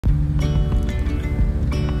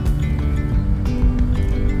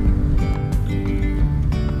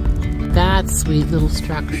Sweet little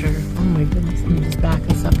structure. Oh my goodness, let me just back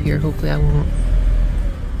this up here. Hopefully I won't.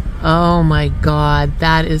 Oh my God,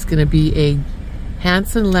 that is gonna be a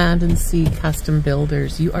Hanson Land and Sea Custom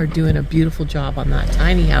Builders. You are doing a beautiful job on that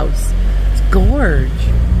tiny house. It's gorge.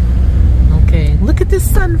 Okay, look at the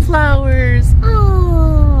sunflowers.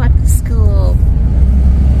 Oh, at the school.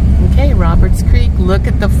 Okay, Roberts Creek, look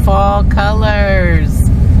at the fall colors.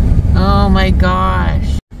 Oh my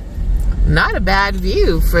gosh. Not a bad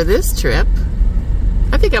view for this trip.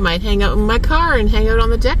 I think I might hang out in my car and hang out on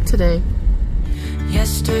the deck today.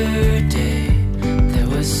 Yesterday, there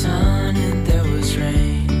was sun and there was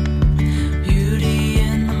rain. Beauty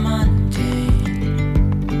in the mundane.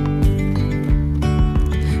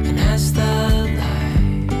 And as the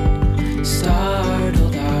light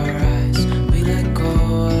startled our eyes, we let go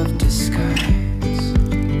of disguise.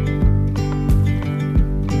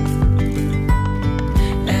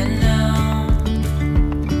 And now,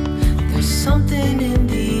 there's something in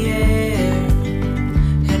the air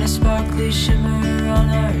and a sparkly shimmer on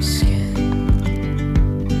our skin,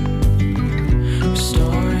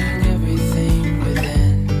 restoring everything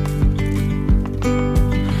within.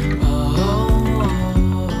 Oh,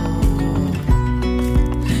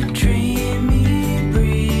 dreamy,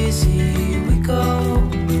 breezy, we go.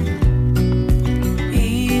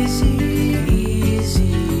 Easy,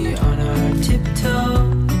 easy on our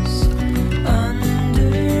tiptoes,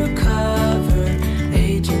 undercover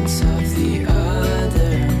agents of the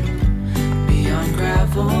other. Beyond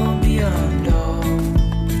gravel, beyond all.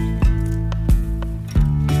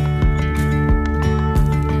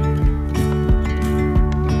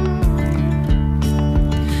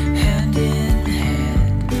 Hand in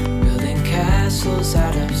hand, building castles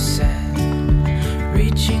out of sand,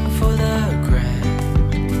 reaching for the grand.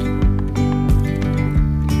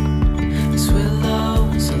 As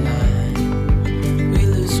willows align, we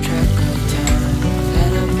lose track of time.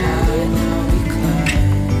 Head up high, now we climb.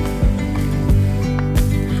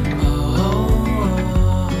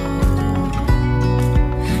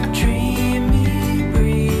 Dreamy,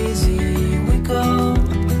 breezy, we go.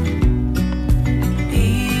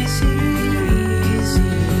 Easy,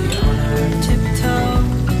 easy on our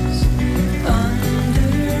tiptoes,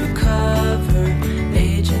 undercover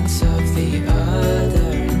agents of the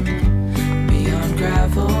other. Beyond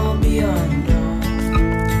gravel, beyond all.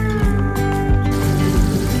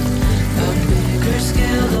 A bigger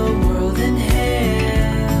scale, the world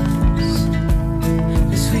inhales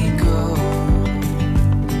as we go.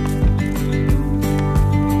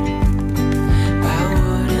 I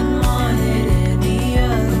wouldn't want it any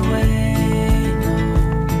other way, no.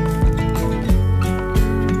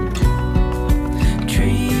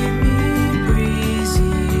 Dreamy,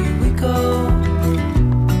 breezy, we go.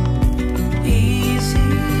 Easy,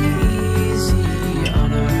 easy on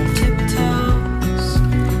our tiptoes,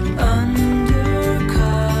 undercover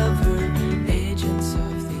agents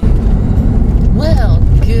of the. Well,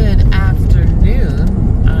 good afternoon.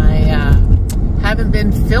 I haven't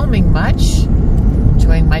been filming much,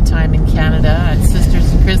 enjoying my time in Canada at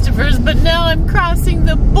Sisters and Christopher's, but now I'm crossing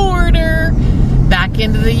the border back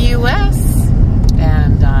into the US,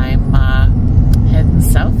 and I'm heading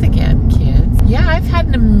south again, kids. Yeah, I've had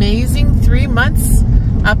an amazing 3 months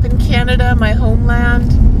up in Canada, my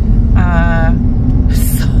homeland.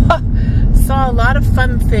 Saw a lot of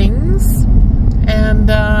fun things, and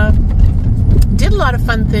did a lot of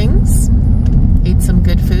fun things. Ate some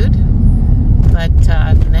good food, but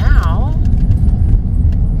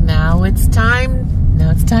now it's time. Now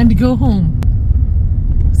it's time to go home.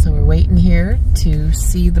 So we're waiting here to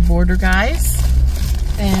see the border guys,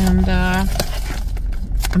 and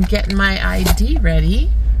I'm getting my ID ready.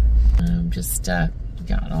 I'm just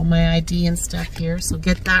got all my ID and stuff here, so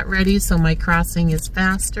get that ready so my crossing is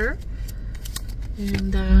faster.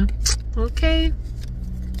 And okay,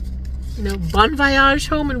 you know, bon voyage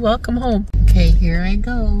home and welcome home. Okay, here I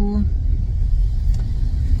go.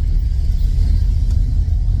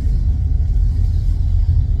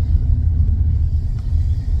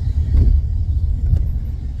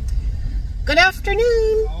 Good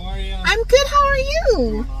afternoon. How are you? I'm good. How are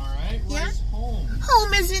you? All right. Where's home?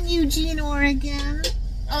 Home is in Eugene, Oregon.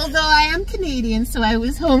 Although I am Canadian, so I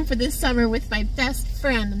was home for this summer with my best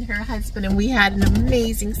friend and her husband, and we had an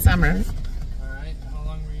amazing summer. All right. How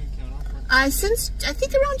long were you in Canada for? Since, I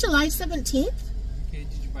think, around July 17th. Okay. Did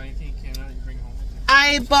you buy anything in Canada that you bring home with you?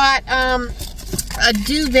 I bought a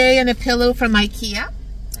duvet and a pillow from IKEA.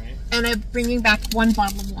 Right. And I'm bringing back 1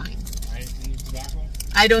 bottle of wine. Right. Any tobacco?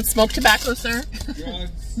 I don't smoke tobacco, sir.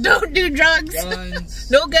 Drugs? Don't do drugs. Guns?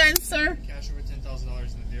 No guns, sir. Cash over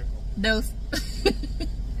 $10,000 in the vehicle. No. All right, well,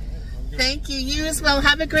 good. Thank you. You as well.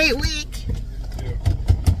 Have a great week.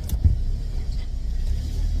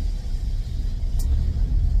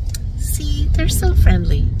 so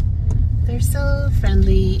friendly. They're so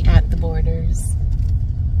friendly at the borders.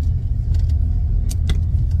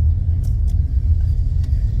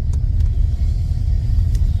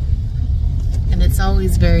 And it's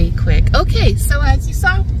always very quick. Okay, so as you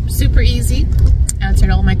saw, super easy. Answered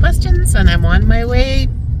all my questions, and I'm on my way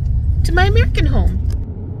to my American home.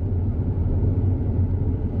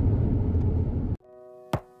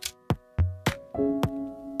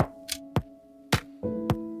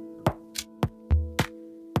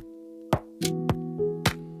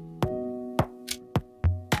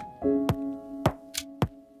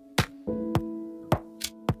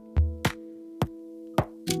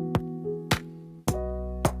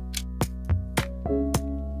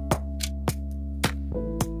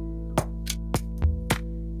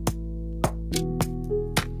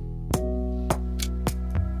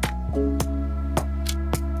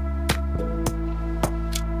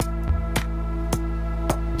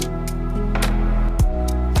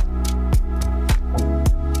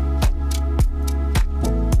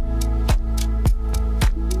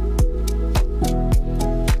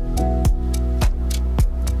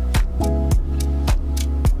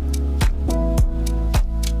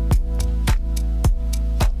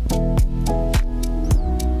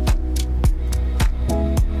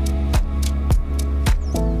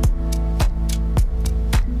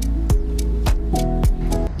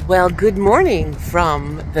 Well, good morning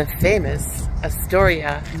from the famous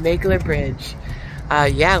Astoria Megler Bridge.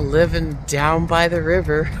 Yeah, living down by the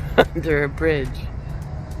river under a bridge.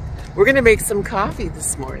 We're gonna make some coffee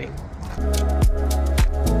this morning.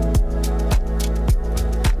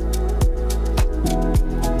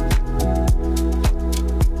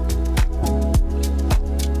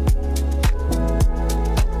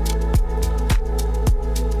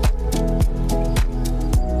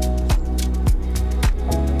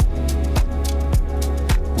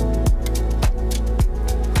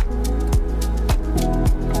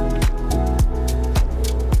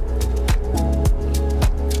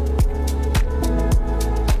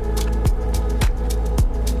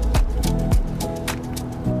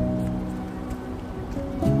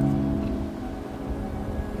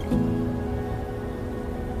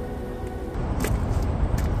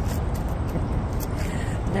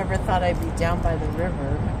 Never thought I'd be down by the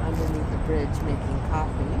river underneath the bridge making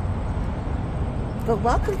coffee. But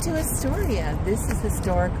welcome to Astoria. This is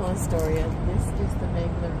historical Astoria. This is the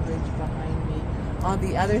Megler Bridge behind me. On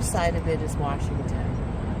the other side of it is Washington.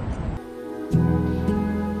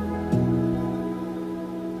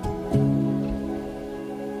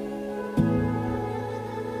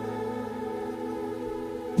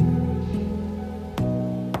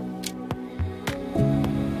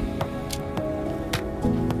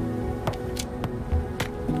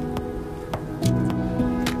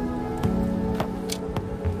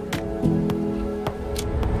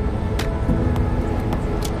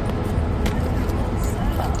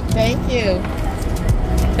 Thank you.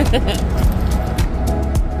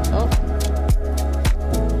 Oh.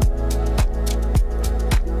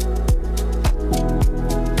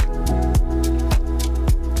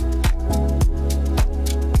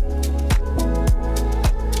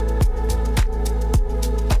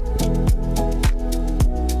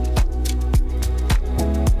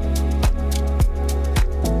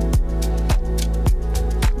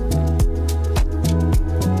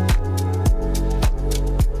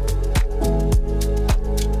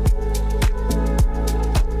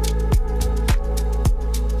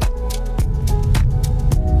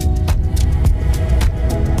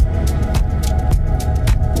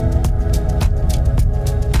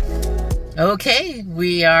 Okay,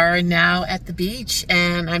 we are now at the beach,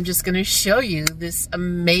 and I'm just going to show you this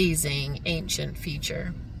amazing ancient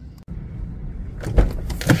feature.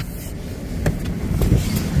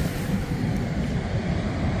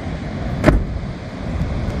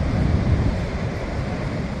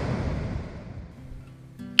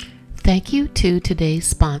 Thank you to today's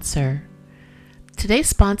sponsor. Today's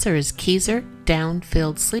sponsor is QEZER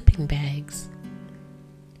Down-Filled Sleeping Bags.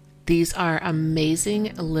 These are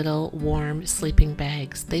amazing little warm sleeping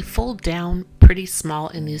bags. They fold down pretty small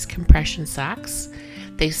in these compression socks.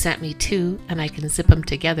 They sent me 2, and I can zip them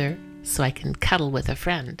together so I can cuddle with a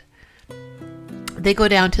friend. They go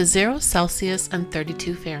down to 0 Celsius and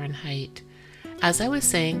 32 Fahrenheit. As I was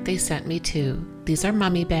saying, they sent me 2. These are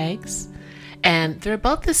mummy bags, and they're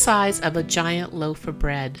about the size of a giant loaf of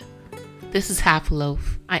bread. This is half a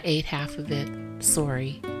loaf. I ate half of it.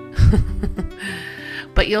 Sorry.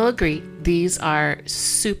 But you'll agree, these are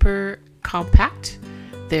super compact.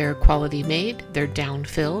 They're quality made, they're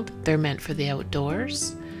down-filled, they're meant for the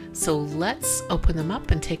outdoors. So let's open them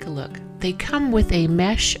up and take a look. They come with a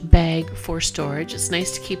mesh bag for storage. It's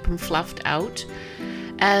nice to keep them fluffed out,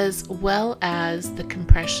 as well as the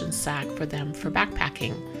compression sack for them for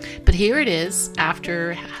backpacking. But here it is,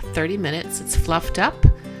 after 30 minutes, it's fluffed up.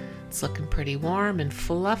 It's looking pretty warm and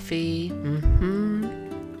fluffy.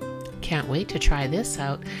 Can't wait to try this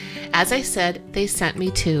out. As I said, they sent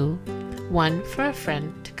me two, one for a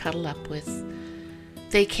friend to cuddle up with.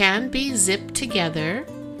 They can be zipped together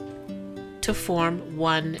to form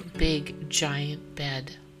one big giant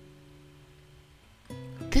bed.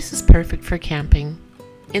 This is perfect for camping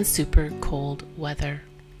in super cold weather.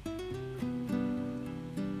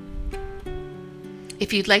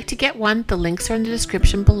 If you'd like to get one, the links are in the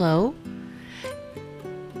description below.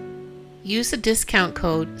 Use the discount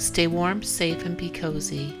code Stay Warm, Safe, and Be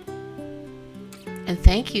Cozy. And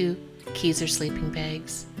thank you, QEZER Sleeping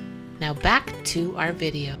Bags. Now back to our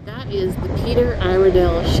video. That is the Peter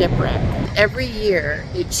Iredale shipwreck. Every year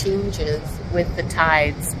it changes with the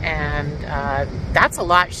tides, and that's a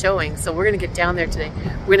lot showing. So we're gonna get down there today.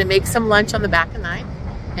 We're gonna make some lunch on the back of 9,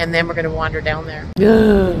 and then we're gonna wander down there.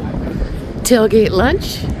 Tailgate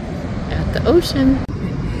lunch at the ocean.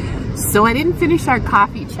 So I didn't finish our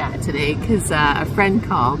coffee chat today because a friend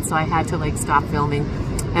called, so I had to like stop filming.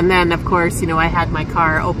 And then of course, you know, I had my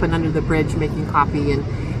car open under the bridge making coffee, and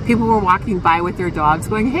people were walking by with their dogs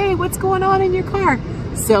going, "Hey, what's going on in your car?"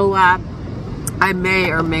 So I may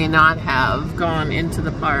or may not have gone into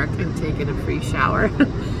the park and taken a free shower.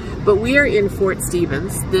 But we are in Fort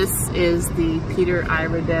Stevens. This is the Peter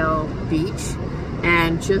Iredale beach,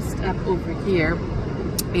 and just up over here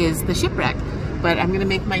is the shipwreck. But I'm gonna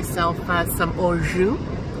make myself some au jus,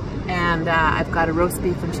 and I've got a roast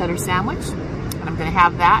beef and cheddar sandwich, and I'm gonna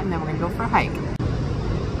have that, and then we're gonna go for a hike.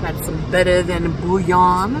 Got some better than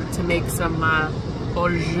bouillon to make some au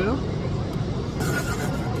jus.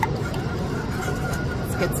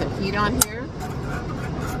 Let's get some heat on here.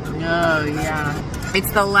 Oh yeah.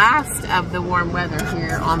 It's the last of the warm weather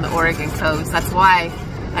here on the Oregon coast. That's why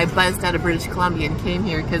I buzzed out of British Columbia and came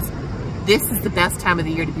here, because this is the best time of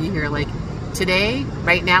the year to be here. Like today,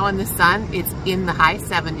 right now in the sun, it's in the high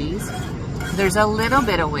 70s. There's a little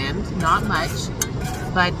bit of wind, not much,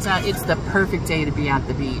 but it's the perfect day to be at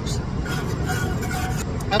the beach.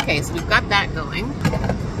 Okay, so we've got that going.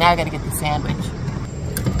 Now I gotta get the sandwich.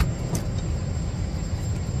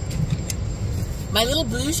 My little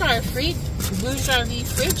Bouchard fridge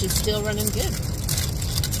is still running good.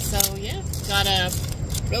 So yeah, got a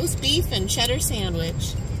roast beef and cheddar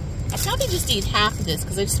sandwich. I'll probably just eat half of this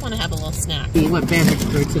because I just want to have a little snack. What beverage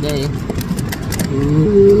for today?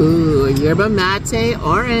 Ooh, yerba mate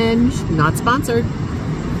orange. Not sponsored.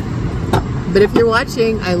 But if you're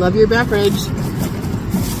watching, I love your beverage.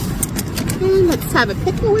 And let's have a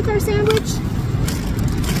pickle with our sandwich.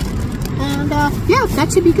 And yeah,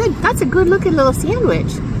 that should be good. That's a good looking little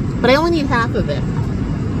sandwich. But I only need half of it.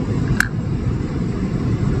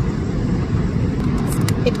 Some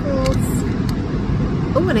pickles.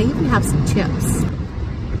 Oh, and I even have some chips.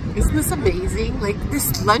 Isn't this amazing? Like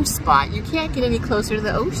this lunch spot, you can't get any closer to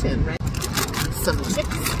the ocean, right? Some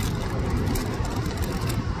chips.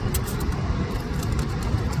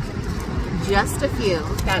 Just a few,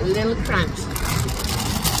 that little crunch.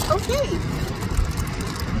 Okay.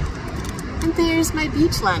 And there's my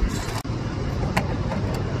beach lunch.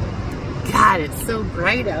 God, it's so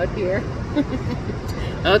bright out here.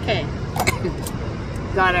 Okay.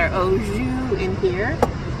 Got our au jus in here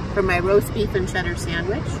for my roast beef and cheddar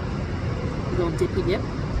sandwich. A little dippy dip.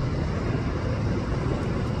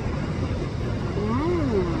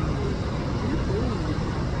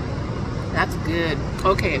 That's good.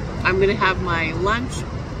 Okay, I'm gonna have my lunch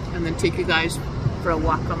and then take you guys for a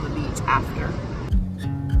walk on the beach after.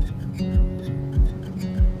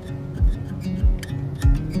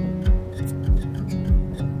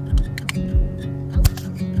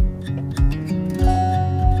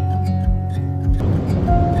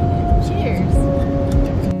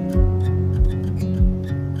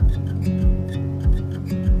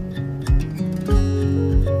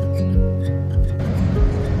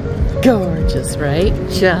 Gorgeous, right?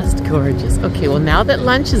 Just gorgeous. Okay, well now that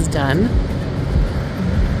lunch is done,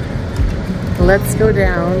 let's go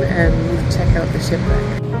down and check out the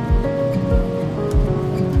shipwreck.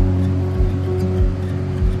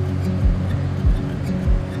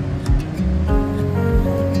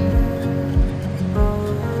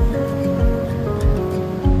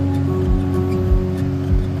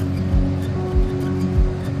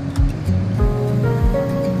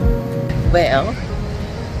 Well,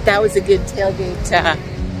 that was a good tailgate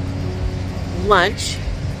lunch.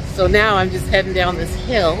 So now I'm just heading down this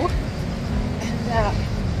hill,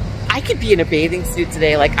 and I could be in a bathing suit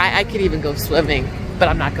today. Like I could even go swimming, but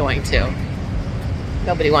I'm not going to.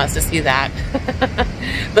 Nobody wants to see that.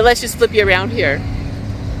 But let's just flip you around here.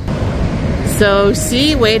 So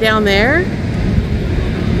see way down there?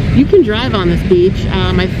 You can drive on this beach.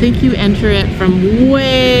 I think you enter it from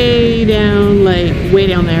way down, like way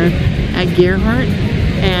down there at Gerhardt.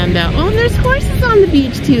 And oh, there's horses on the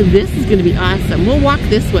beach too. This is gonna be awesome. We'll walk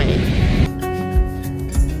this way.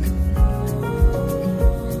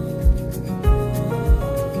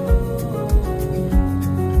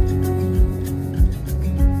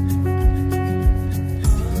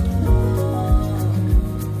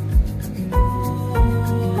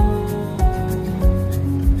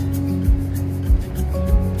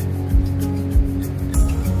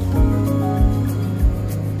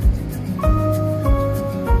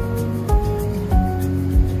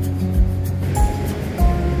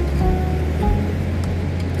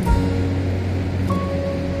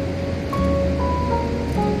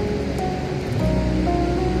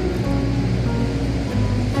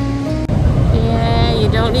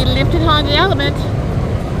 Don't need a lifted Honda Element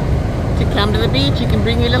to come to the beach. You can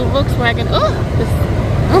bring your little Volkswagen.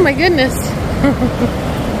 Oh my goodness.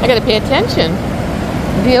 I gotta pay attention.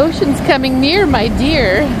 The ocean's coming near, my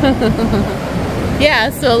dear. Yeah,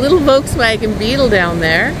 so a little Volkswagen Beetle down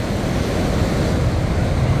there.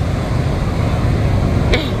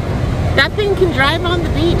 That thing can drive on the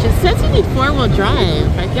beach. It says you need 4-wheel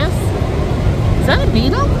drive, I guess. Is that a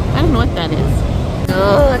beetle? I don't know what that is.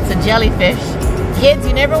 Oh, it's a jellyfish. Kids,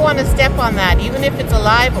 you never want to step on that. Even if it's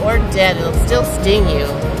alive or dead, it'll still sting you.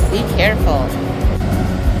 Be careful.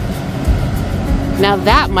 Now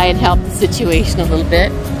that might help the situation a little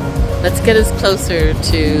bit. Let's get us closer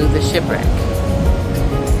to the shipwreck.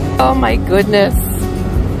 Oh my goodness.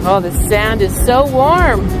 Oh, the sand is so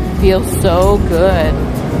warm. Feels so good.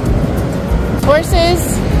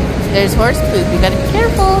 Horses. There's horse poop. You gotta be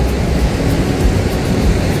careful.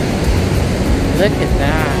 Look at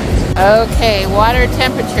that. Okay, water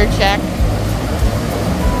temperature check.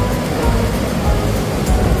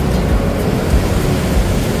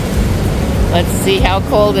 Let's see how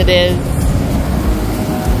cold it is.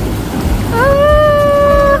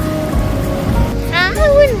 I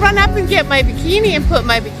wouldn't run up and get my bikini and put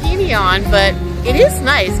my bikini on, but it is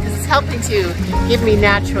nice because it's helping to give me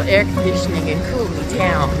natural air conditioning and cool me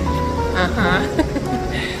down.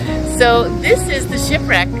 So this is the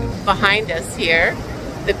shipwreck behind us here.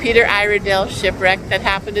 The Peter Iredale shipwreck that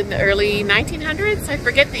happened in the early 1900s. I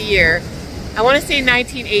forget the year. I want to say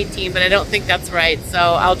 1918, but I don't think that's right. So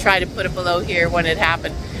I'll try to put it below here when it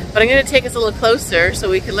happened. But I'm going to take us a little closer so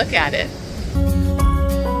we can look at it.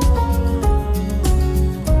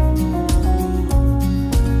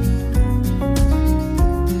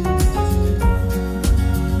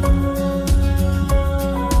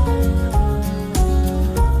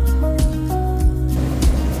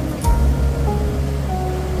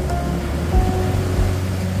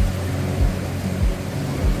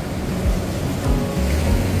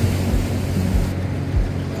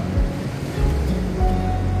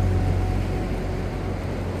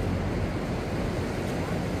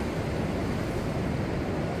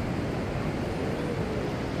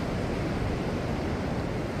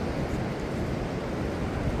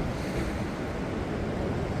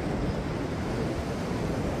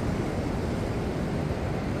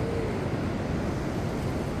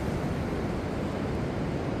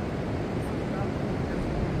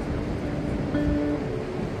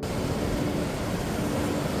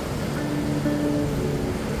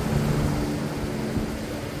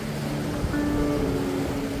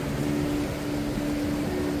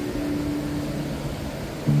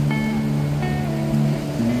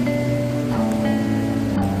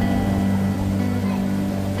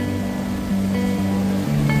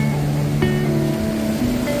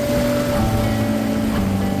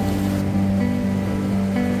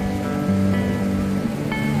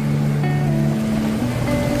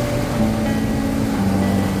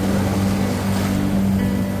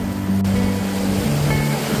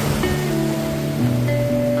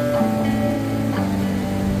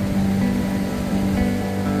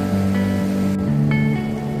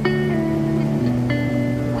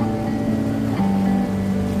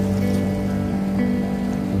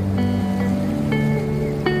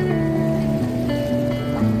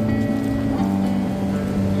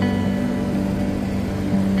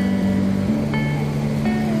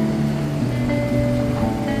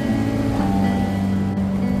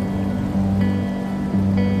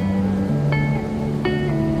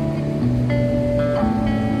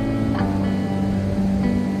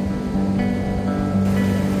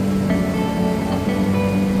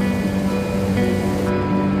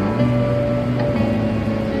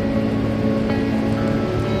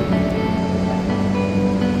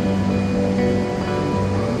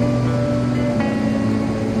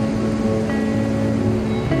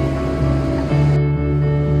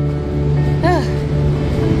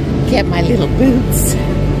 Get my little boots.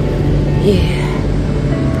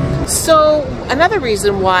 Yeah. So another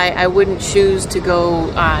reason why I wouldn't choose to go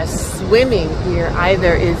swimming here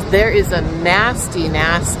either is there is a nasty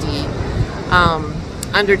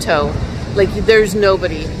undertow. Like there's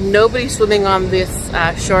nobody swimming on this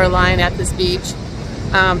shoreline at this beach,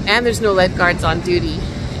 and there's no lifeguards on duty,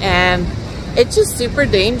 and it's just super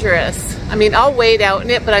dangerous. I mean, I'll wade out in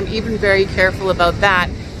it, but I'm even very careful about that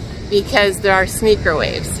because there are sneaker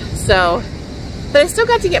waves. So, but I still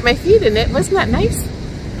got to get my feet in it. Wasn't that nice?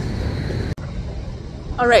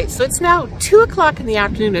 All right, so it's now 2 o'clock in the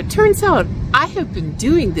afternoon. It turns out I have been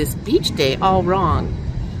doing this beach day all wrong.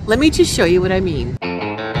 Let me just show you what I mean.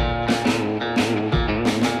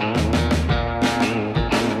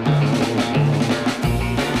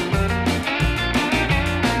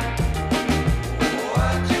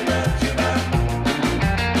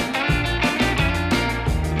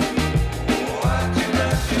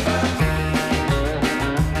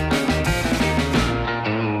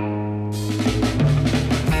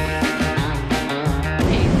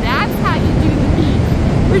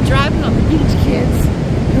 We're driving on the beach, kids.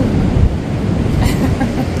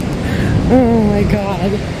 Oh my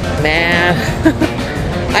God. Man.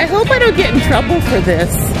 I hope I don't get in trouble for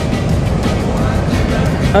this.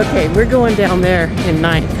 Okay, we're going down there in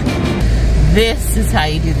 9th. This is how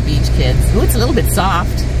you do the beach, kids. Ooh, it's a little bit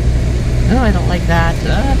soft. Oh, I don't like that.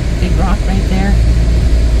 Big rock right there.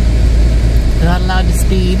 We're not allowed to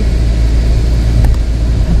speed.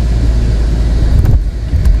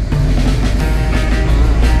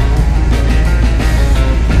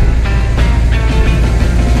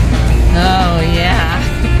 Oh yeah.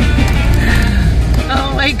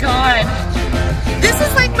 Oh my God. This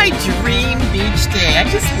is like my dream beach day. I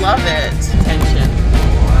just love it. Attention.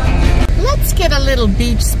 Let's get a little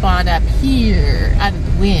beach spot up here out of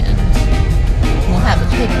the wind. We'll have a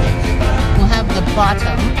picnic. We'll have the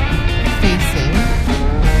bottom facing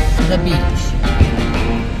the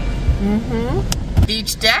beach.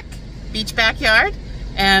 Beach deck, beach backyard,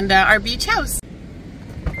 and our beach house.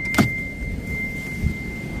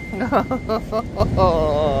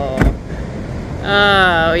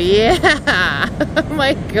 Oh yeah. Oh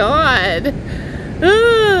my God.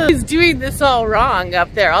 Ooh, he's doing this all wrong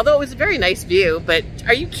up there. Although it was a very nice view, but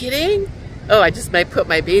are you kidding? Oh, I just might put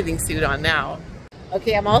my bathing suit on now.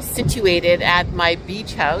 Okay, I'm all situated at my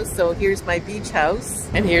beach house. So here's my beach house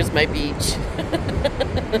and here's my beach.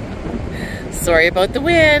 Sorry about the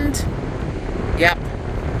wind. Yep.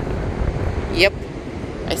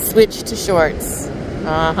 I switched to shorts.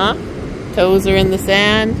 Toes are in the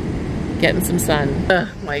sand, getting some sun. Oh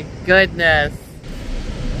my goodness.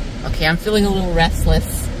 Okay, I'm feeling a little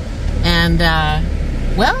restless. And,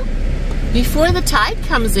 well, before the tide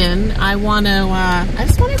comes in, I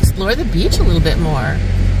just want to explore the beach a little bit more.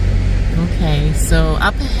 Okay, so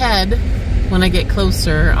up ahead, when I get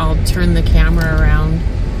closer, I'll turn the camera around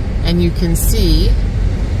and you can see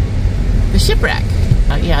the shipwreck.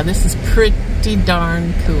 Yeah, this is pretty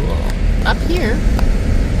darn cool. Up here,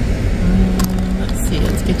 let's see,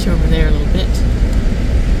 let's get you over there a little bit.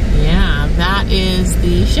 Yeah, that is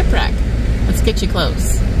the shipwreck. Let's get you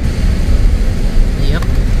close. Yep.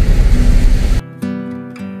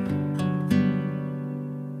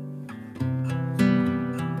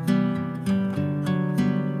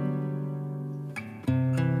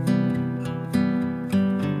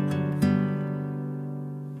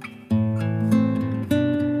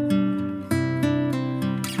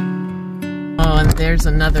 Oh, and there's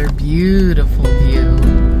another beautiful view.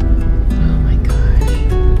 Oh my gosh,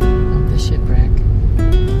 of the shipwreck.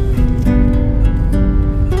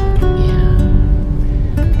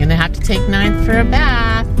 Yeah. Gonna have to take 9th for a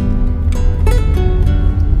bath.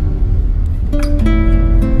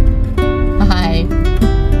 Bye.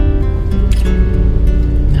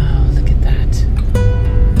 Oh, look at that.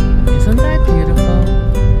 Isn't that beautiful?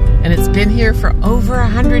 And it's been here for over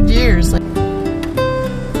 100 years.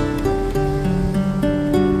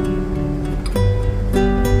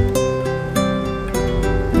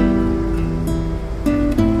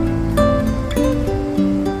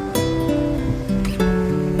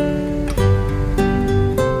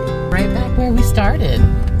 Started.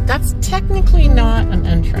 That's technically not an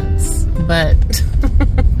entrance, but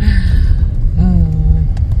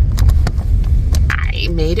I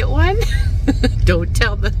made it one. Don't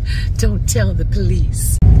tell the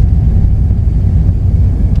police.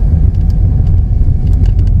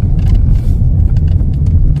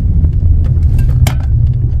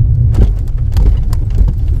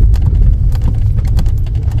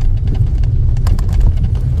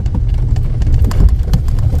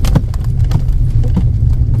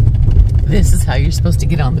 This is how you're supposed to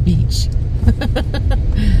get on the beach.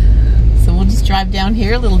 So we'll just drive down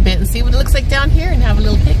here a little bit and see what it looks like down here and have a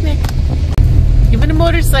little picnic. Even a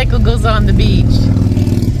motorcycle goes on the beach.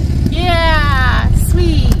 Yeah,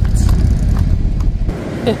 sweet.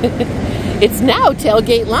 It's now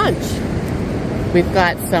tailgate lunch. We've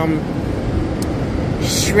got some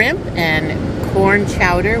shrimp and corn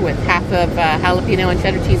chowder with half of jalapeno and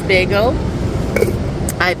cheddar cheese bagel.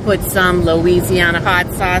 I put some Louisiana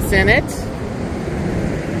hot sauce in it.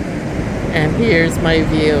 And here's my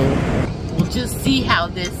view. We'll just see how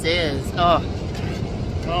this is.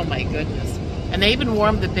 Oh my goodness. And they even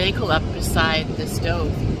warmed the bagel up beside the stove.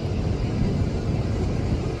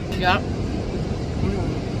 Yep.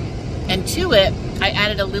 And to it, I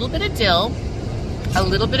added a little bit of dill, a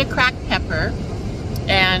little bit of cracked pepper,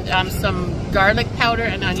 and some garlic powder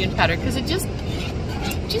and onion powder, because it just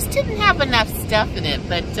didn't have enough stuff in it.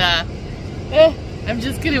 But I'm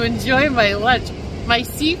just going to enjoy my lunch, my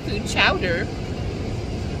seafood chowder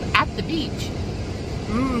at the beach.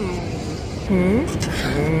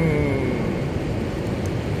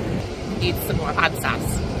 Need some more hot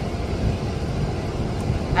sauce.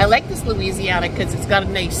 I like this Louisiana because it's got a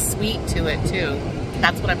nice sweet to it too.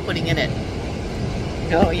 That's what I'm putting in it.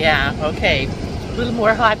 Oh yeah, okay. A little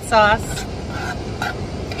more hot sauce.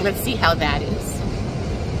 Let's see how that is.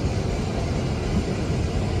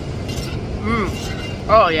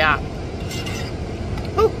 Oh yeah.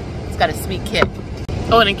 Ooh, it's got a sweet kick.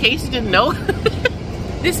 Oh, and in case you didn't know,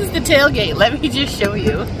 this is the tailgate. Let me just show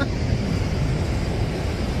you.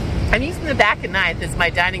 I'm using the back of 9th as my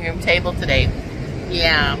dining room table today.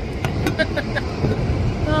 Yeah.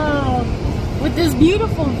 Oh, with this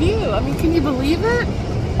beautiful view. I mean, can you believe it?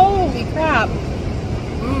 Holy crap.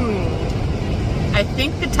 I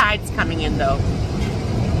think the tide's coming in though.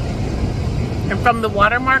 And from the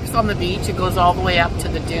watermarks on the beach, it goes all the way up to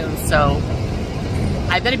the dunes, so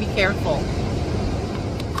I better be careful.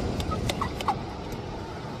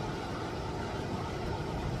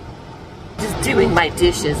 Just doing my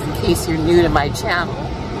dishes in case you're new to my channel.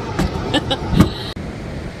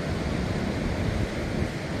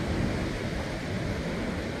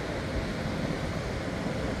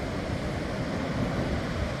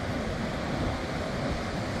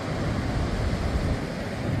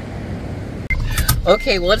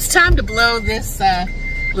 Okay, well it's time to blow this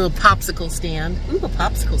little popsicle stand. Ooh, a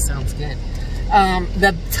popsicle sounds good.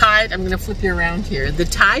 The tide, I'm gonna flip you around here. The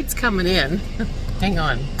tide's coming in. Hang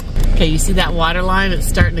on. Okay, you see that water line? It's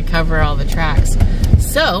starting to cover all the tracks.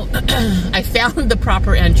 So, I found the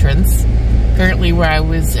proper entrance. Apparently where I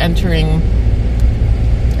was entering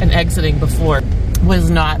and exiting before was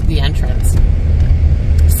not the entrance.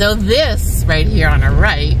 So this right here on our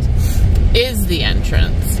right is the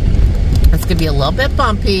entrance. It's gonna be a little bit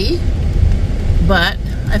bumpy, but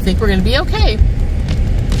I think we're gonna be okay.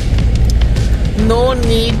 No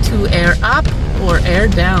need to air up or air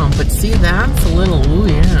down, but see, that's a little, ooh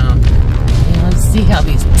yeah. Let's see how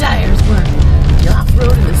these tires work. The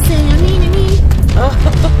off-road in the sand, oh,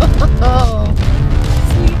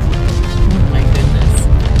 sweet. Oh my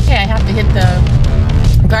goodness. Okay, I have to hit the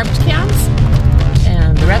garbage cans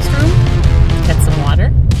and the restroom, get some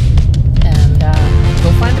water, and go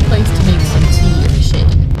find a place to make some tea in the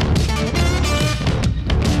shade.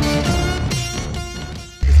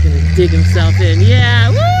 He's gonna dig himself in. Yeah,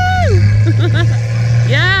 woo!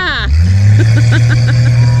 Yeah!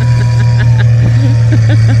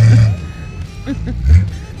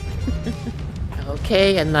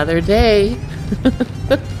 Okay, another day.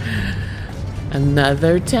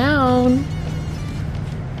 Another town.